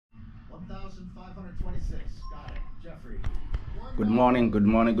Good morning,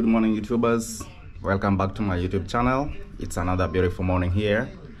 YouTubers. Welcome back to my YouTube channel. It's another beautiful morning here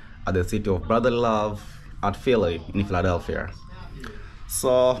at the city of brotherly love at Philly in Philadelphia.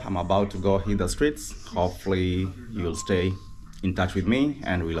 So I'm about to go hit the streets. Hopefully you'll stay in touch with me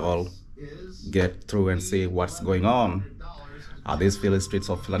and we'll all get through and see what's going on at these Philly streets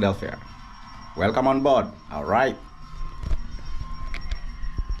of Philadelphia. Welcome on board. All right.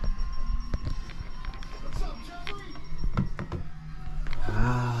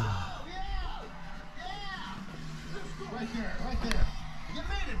 Right there. You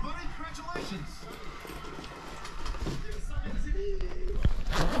made it, buddy. Congratulations.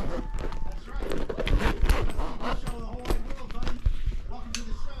 That's right. Show the whole wide world, buddy. Welcome to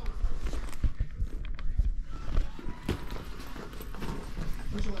the show.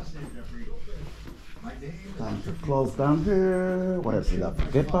 What's your last name, Jeffrey? My name. Time to close down here. What else did I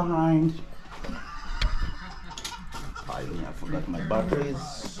forget behind? I forgot my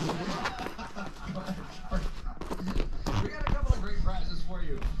batteries.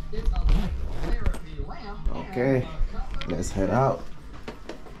 Okay, let's head out.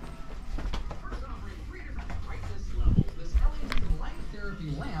 This LED light therapy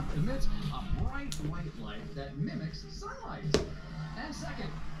lamp emits a bright white light that mimics sunlight. And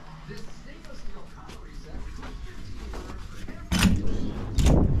second, this stainless steel cutlery set.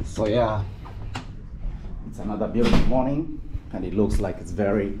 So yeah, it's another beautiful morning and it looks like it's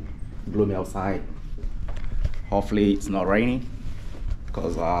very gloomy outside. Hopefully it's not raining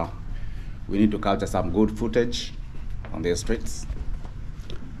because we need to capture some good footage on the streets.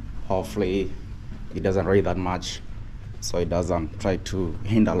 Hopefully it doesn't rain that much so it doesn't try to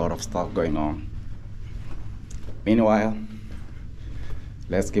hinder a lot of stuff going on. Meanwhile,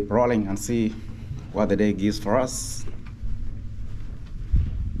 let's keep rolling and see what the day gives for us.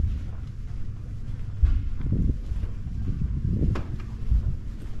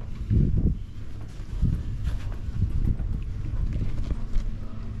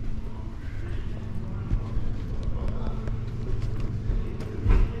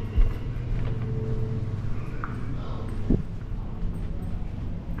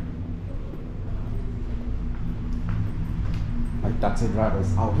 Taxi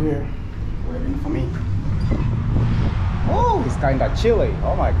drivers out here waiting for me. Oh, it's kind of chilly.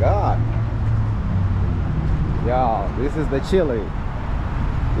 Oh my god. Yeah, this is the chilly.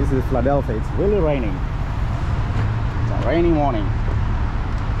 This is Philadelphia. It's really raining. It's a rainy morning.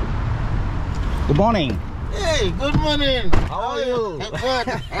 Good morning. Hey, good morning. How are you? Good.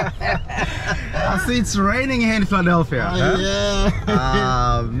 I see it's raining here in Philadelphia. Yeah.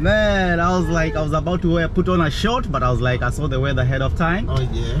 Man, I was about to put on a short, but I was like, I saw the weather ahead of time. Oh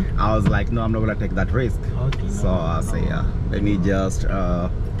yeah. I was like, no, I'm not gonna take that risk. Okay. So I say, yeah, let me just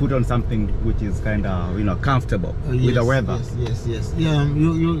put on something which is kind of, you know, comfortable with the weather. Yes. Yeah.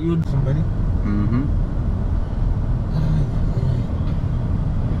 You somebody. Mm-hmm.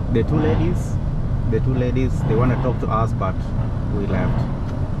 The two ladies, they want to talk to us, but we left.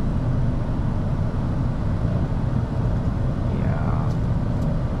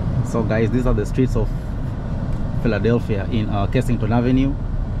 Yeah. So guys, these are the streets of Philadelphia in Kensington Avenue.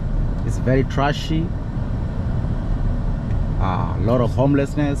 It's very trashy. A lot of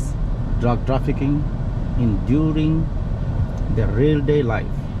homelessness, drug trafficking, enduring the real day life.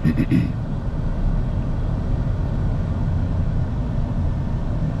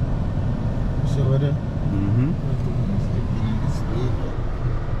 Mm-hmm.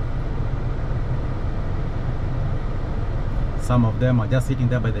 Some of them are just sitting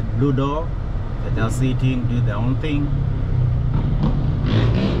there by the blue door. They're just sitting, do their own thing.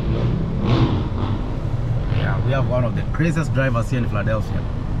 Yeah, we have one of the craziest drivers here in Philadelphia.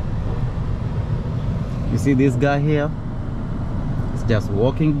 You see this guy here? He's just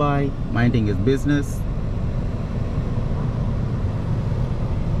walking by, minding his business.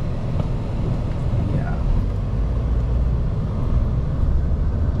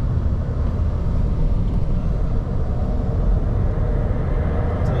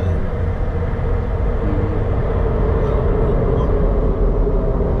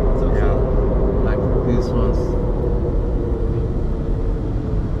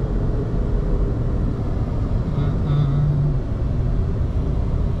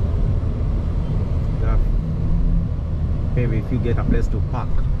 Maybe if you get a place to park.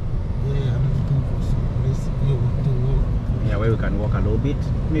 Yeah, I'm looking for some place you want to walk. Yeah, where we can walk a little bit.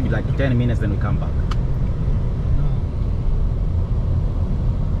 Maybe like 10 minutes, then we come back. No.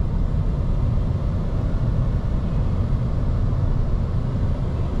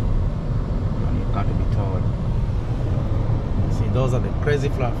 And you got to be told. See, those Those are the crazy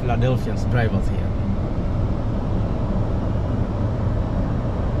Philadelphians drivers here.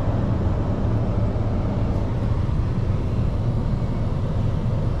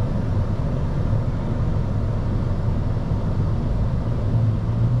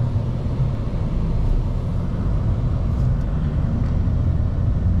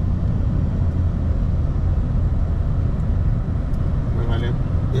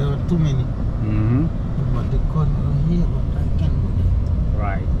 There are too many. But the corner here, but I can't go there.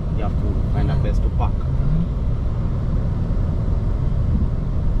 Right. You have to find a place to park. I'm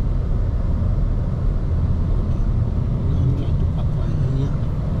trying to park right here.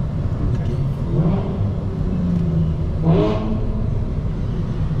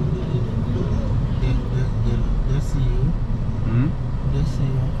 They see you. They see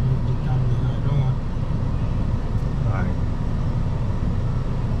you with the camera. I don't want. Right.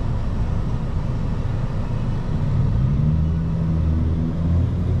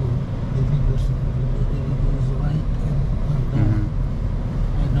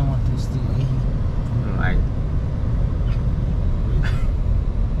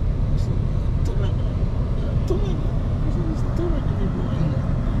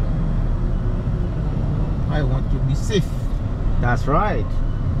 I want to be safe. That's right.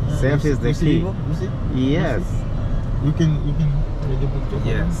 Safe is the key. You see? Yes. You can read the picture.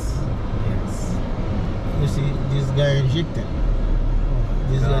 Yes. Yes. You see this guy injected.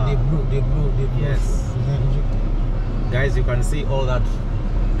 These are the blue. Yes. These are injected. Guys, you can see all that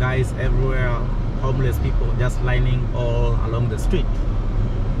guys everywhere, homeless people just lining all along the street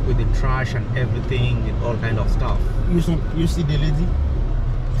with the trash and everything, with all kind of stuff. You see the lady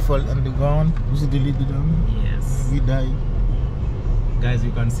fall on the ground. You see the lady down. Yes. We die. Guys,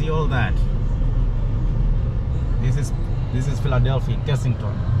 you can see all that. This is Philadelphia,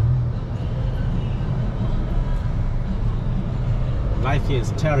 Kensington. Life here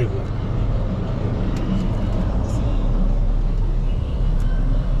is terrible.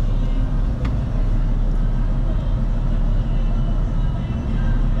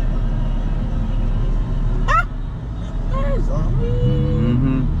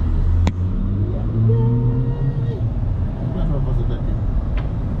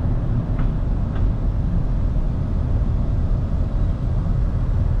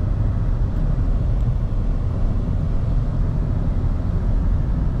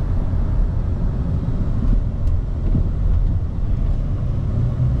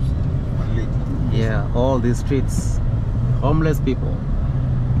 Yeah, all these streets, homeless people.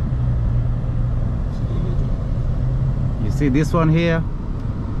 You see this one here?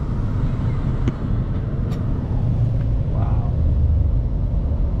 Wow.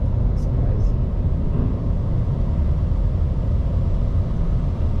 That's crazy.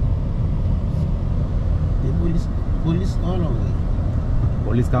 The police all over.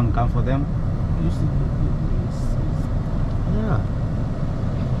 Police come for them? You see the police. Yeah.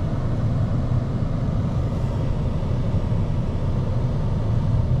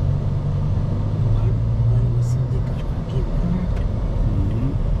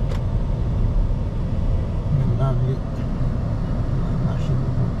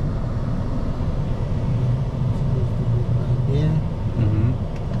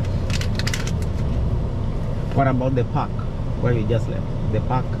 What about the park where you just left? The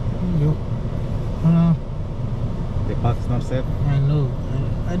park? The park's not safe? I know.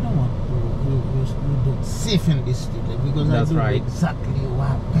 I don't want to do safe in this street because That's I know right. exactly what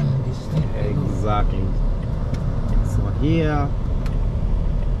happened in this street. Exactly. So here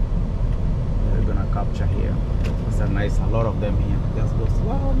we're gonna capture here. It's a lot of them here. Just go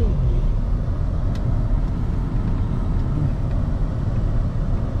slowly.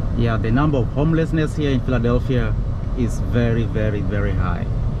 Yeah, the number of homelessness here in Philadelphia is very, very, very high.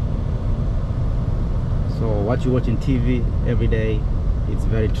 So what you watch in TV every day, it's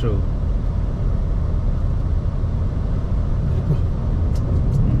very true.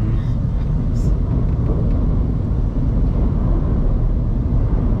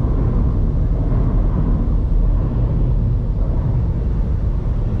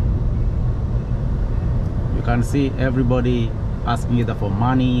 You can see everybody asking either for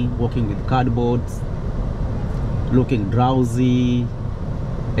money, walking with cardboards, looking drowsy,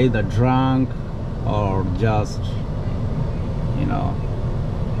 either drunk or just, you know,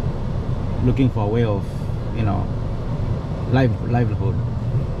 looking for a way of, you know, livelihood.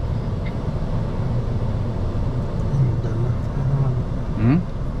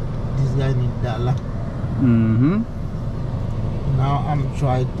 This guy need dollar. Now I'm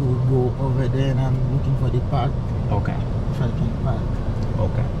trying to go over there and I'm looking for the park. Okay. If I can park.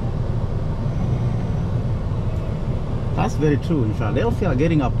 Okay. That's very true. In Philadelphia,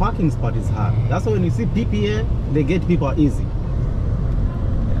 getting a parking spot is hard. That's why when you see PPA, they get people easy.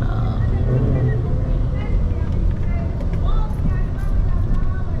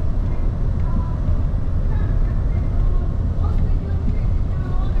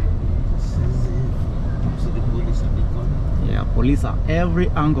 Yeah, police are every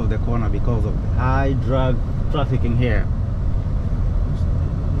angle of the corner because of the high drug trafficking here.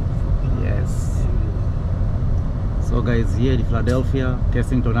 Yes. So guys, here in Philadelphia,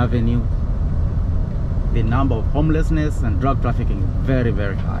 Kensington Avenue, the number of homelessness and drug trafficking is very,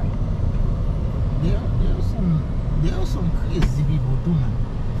 very high. There are some crazy people too, man.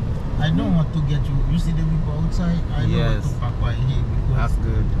 I don't want to get you see the people outside. I don't want to park right here because that's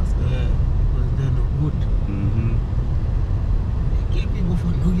good. That's good. Yeah, because they're not good. They kill people for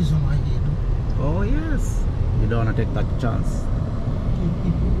no reason right here, though. Oh yes. You don't want to take that chance. Kill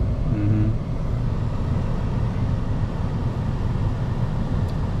people.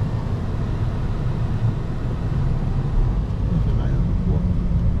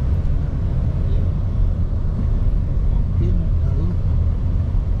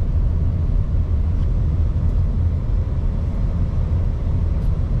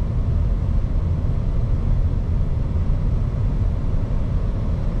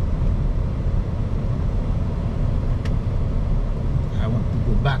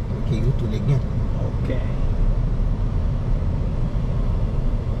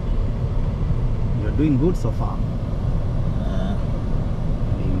 Doing good so far.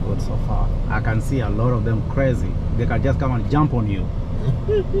 Doing good so far. I can see a lot of them crazy. They can just come and jump on you.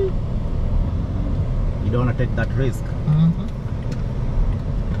 You don't want to take that risk.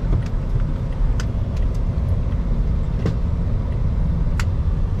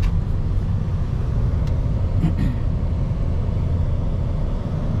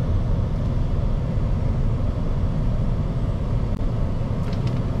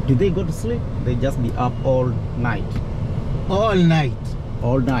 Do they go to sleep? They just be up all night. All night.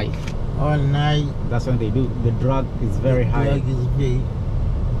 All night. All night. That's when they do. The drug is very high. The drug is very,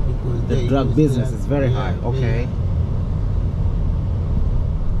 because the drug business is very high. Okay.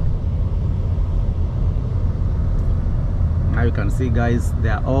 Now you can see, guys, they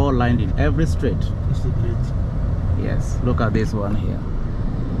are all lined in every street. Yes. Look at this one here.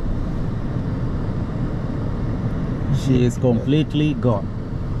 She is completely gone.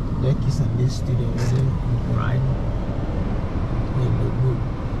 Like it's in this studio. Right. No good.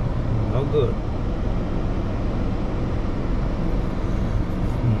 No good.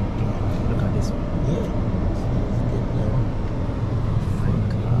 Look at this one. Yeah.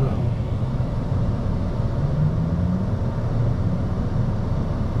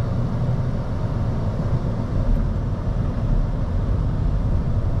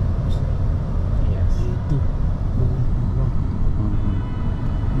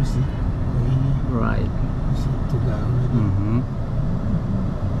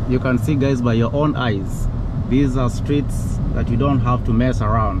 You can see, guys, by your own eyes, these are streets that you don't have to mess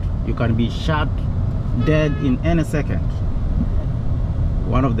around. You can be shot dead in any second.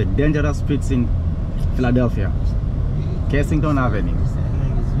 One of the dangerous streets in Philadelphia, Kensington Avenue.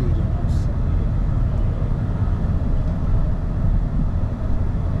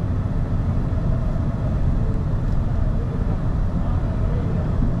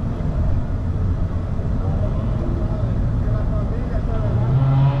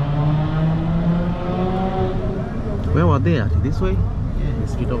 Where were they at? This way? Yeah. The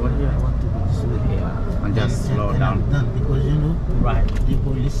street over here? I want to go this way. Yeah. And just slow down. I'm done because, you know, right, the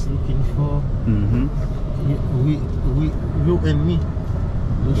police looking for you and me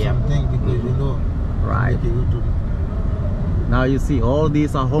do something because, you know, right. Now you see, all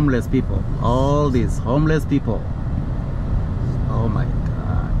these are homeless people. All these homeless people. Oh my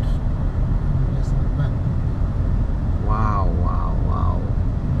God. Wow, wow, wow.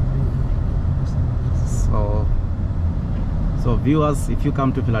 So viewers, if you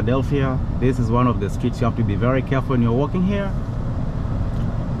come to Philadelphia, this is one of the streets you have to be very careful when you're walking here.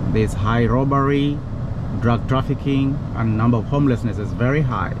 There's high robbery, drug trafficking, and number of homelessness is very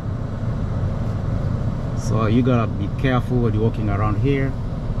high. So you gotta be careful when you're walking around here.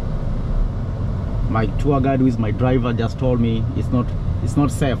 My tour guide, who is my driver, just told me it's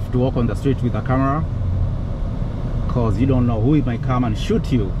not safe to walk on the street with a camera, because you don't know who might come and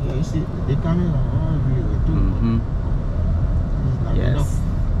shoot you. Yeah, you see, the camera too. Yes,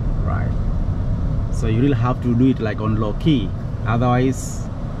 right. So you really have to do it like on low key, otherwise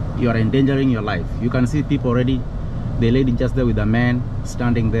you are endangering your life. You can see people already, the lady just there with the man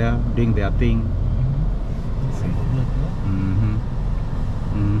standing there doing their thing.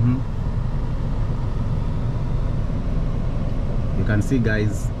 You can see,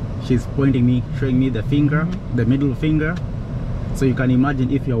 guys, she's pointing me, showing me the finger, the middle finger. So you can imagine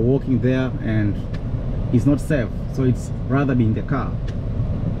if you're walking there and it's not safe, so it's rather be in the car.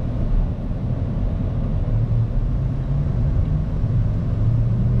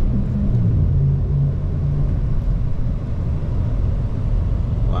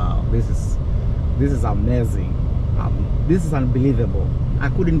 Wow, this is amazing. This is unbelievable. I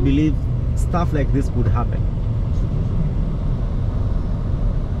couldn't believe stuff like this could happen.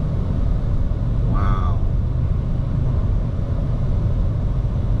 Wow.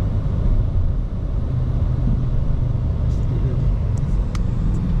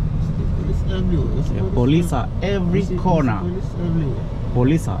 Police are every corner.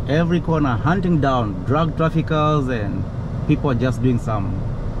 Police are every corner hunting down drug traffickers and people just doing some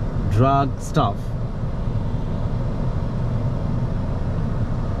drug stuff.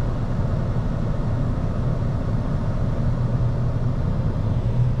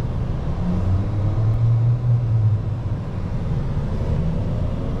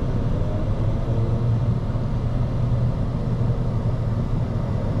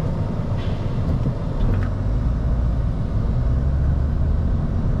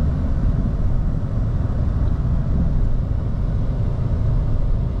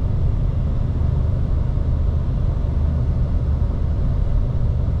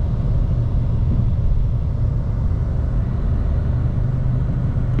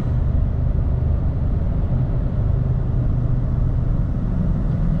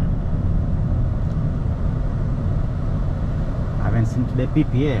 To the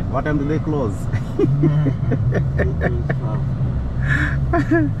PPA. What time do they close?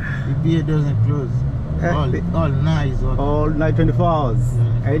 PPA doesn't close. All night. All night, 24 hours.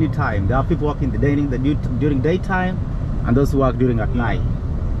 Anytime. There are people working during daytime and those who work during at night.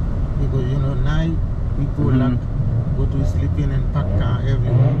 Because night people like go to sleeping and pack car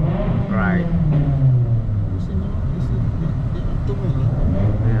everywhere. Right. Too many.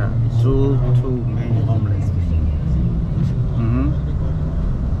 Yeah. Too many homeless people.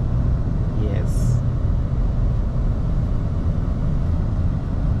 Yes.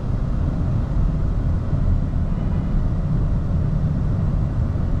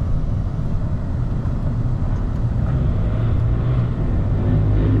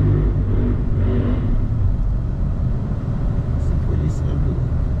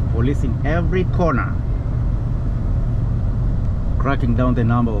 Police in every corner, cracking down the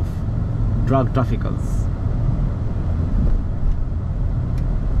number of drug traffickers.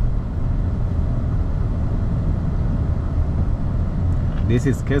 This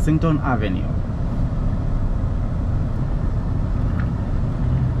is Kensington Avenue.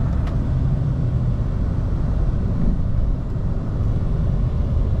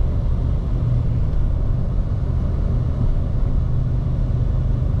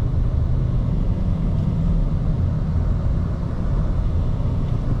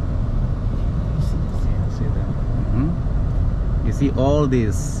 You see all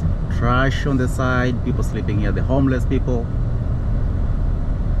this trash on the side, people sleeping here, the homeless people.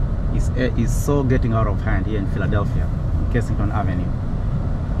 Is so getting out of hand here in Philadelphia, Kensington Avenue.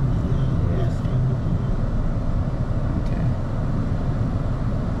 Yes. Okay.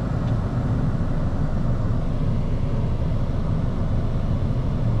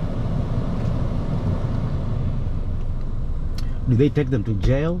 Do they take them to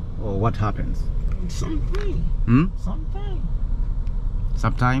jail or what happens? Sometimes.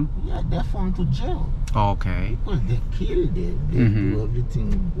 Sometime? Yeah, they're thrown to jail. Okay. Because they kill, they do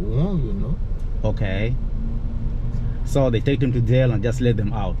everything wrong, Okay. So they take them to jail and just let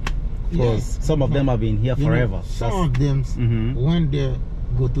them out. Because some of them have been here forever. Some of them, when they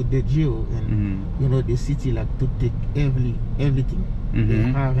go to the jail and the city like to take everything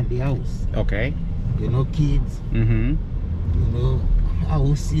they have in the house. Okay. Kids,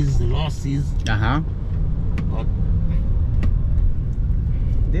 houses, losses. But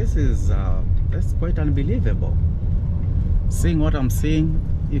this is that's quite unbelievable. Seeing what I'm seeing,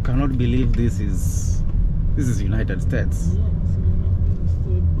 you cannot believe this is United States. Yes,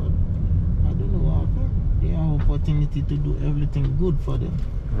 but I don't know what happened. They have opportunity to do everything good for them.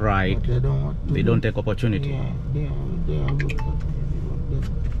 Right. But they don't want to. They don't take opportunity. Yeah, they have opportunity.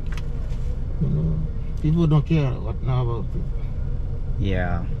 People don't care what now about people.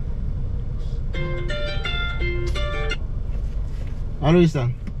 Yeah. Hello,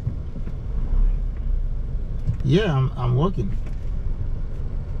 Ethan. Yeah, I'm working.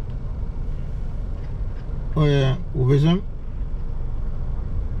 Oh yeah, Ubezem.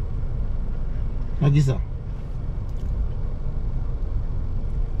 Nagisa.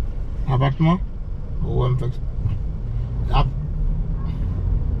 Appartement. Oh, I'm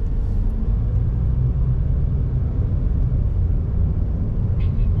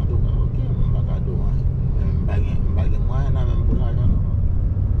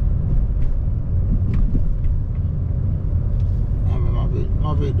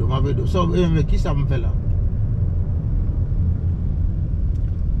vedo. So, chi sta un fella?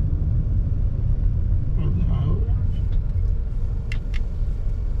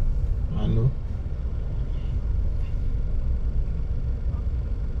 Allô?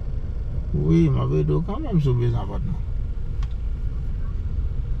 Oui, ma vedo quand même sur les appartements.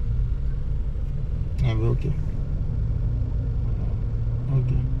 Ah, mais ok.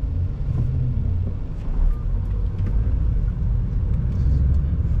 Ok.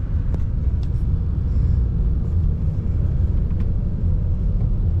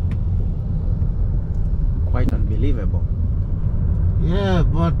 Quite unbelievable. Yeah,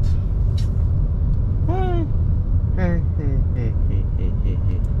 but Hey.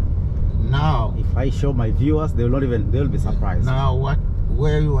 now, If I show my viewers, they'll be surprised. now what?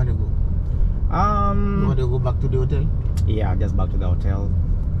 Where you want to go? You want to go back to the hotel? Yeah, just back to the hotel.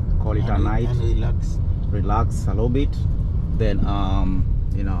 Call it a night. And Relax a little bit. Then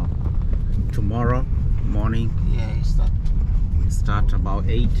you know, tomorrow morning. Yeah, We start about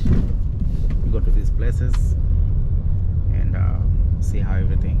 8. We go to these places and see how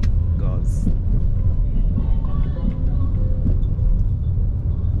everything goes.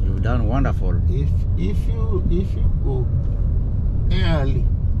 You've done wonderful. If you go early,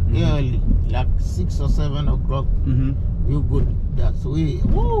 like 6 or 7 o'clock, you go that way.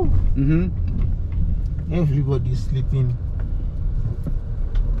 Whoa! Everybody's sleeping.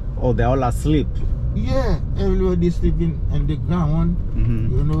 Oh, they're all asleep. Yeah, everybody's sleeping on the ground,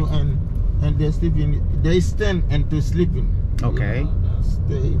 you know, and they're sleeping. They stand and they're sleeping. Okay. You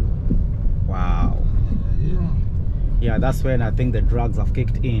know, Wow. Yeah, that's when I think the drugs have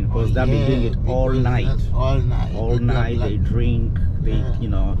kicked in, because they've been doing it all night. All night. All night, they drink, they, you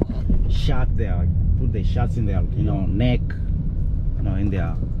know, put the shots in their, you know, neck, you know, in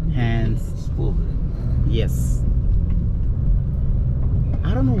their hands. Yes.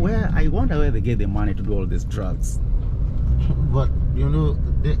 I don't know I wonder where they get the money to do all these drugs. But, you know,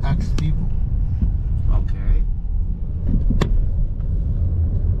 they ask people. Okay.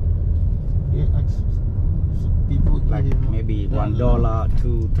 They ask people. Like maybe $1,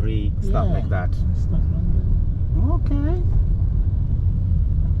 $2, $3, stuff like that. Stuff like that. Okay.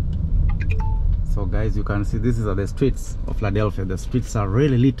 So guys, you can see this is the streets of Philadelphia. The streets are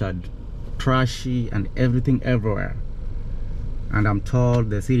really littered, trashy, and everything everywhere. And I'm told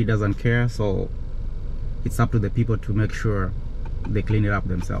the city doesn't care, so it's up to the people to make sure they clean it up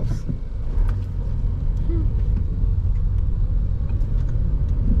themselves.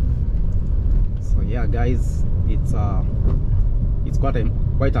 So yeah, guys, it's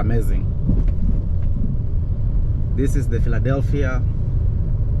quite amazing. This is the Philadelphia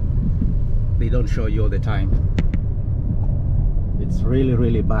they don't show you all the time. It's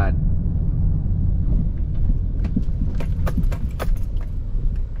really bad.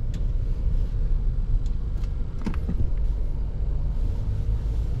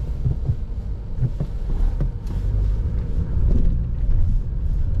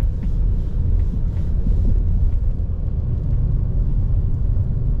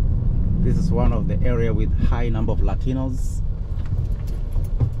 This is one of the area with high number of Latinos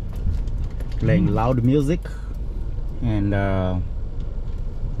playing loud music and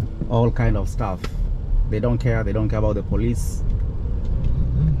all kind of stuff. They don't care about the police.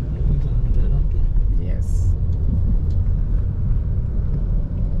 Yes.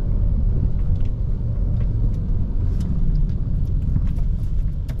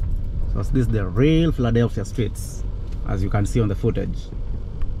 So this is the real Philadelphia streets, as you can see on the footage.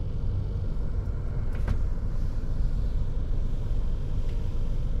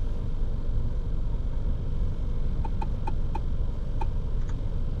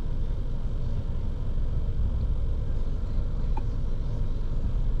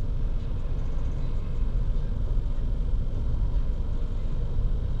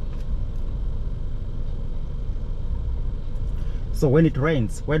 So when it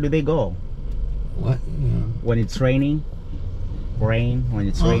rains, where do they go? What? Yeah. When it's raining? When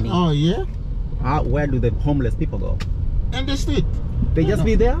it's raining? Oh, yeah? Where do the homeless people go? In the street. They just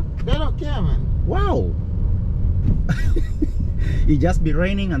be there? They don't care, man. Wow. It just be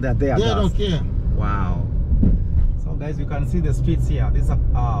raining and they're there. They don't care. Wow. So guys, you can see the streets here. These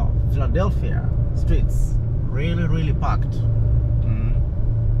are Philadelphia streets. Really packed.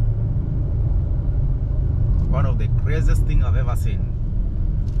 One of the craziest things I've ever seen.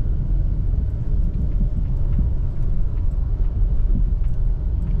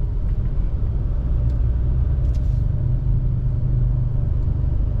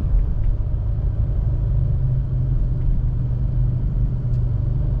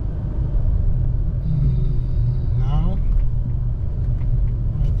 Now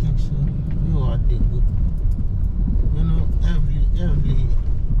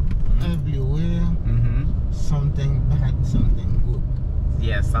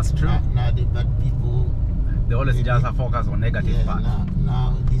that's true. Now the bad people, They always just have focus on negative part.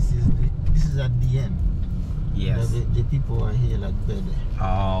 Now this is at the end. Yes. The people are here like better.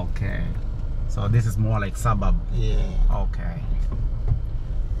 Okay. So this is more like suburb. Yeah. Okay.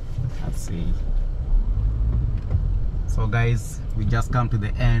 Let's see. So guys, we just come to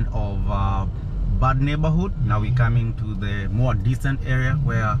the end of bad neighborhood. Now we're coming to the more decent area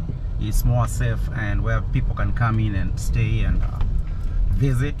where it's more safe and where people can come in and stay and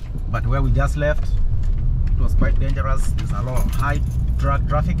visit. But where we just left, it was quite dangerous. There's a lot of high drug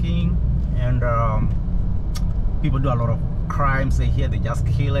trafficking and people do a lot of crimes. They just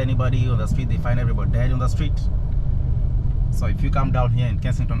kill anybody on the street. They find everybody dead on the street. So if you come down here in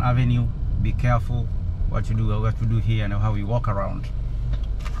Kensington Avenue, be careful what you do here and how you walk around.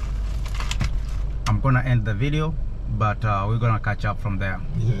 I'm gonna end the video, but we're gonna catch up from there.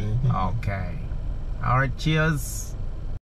 Yeah. Okay. All right, cheers.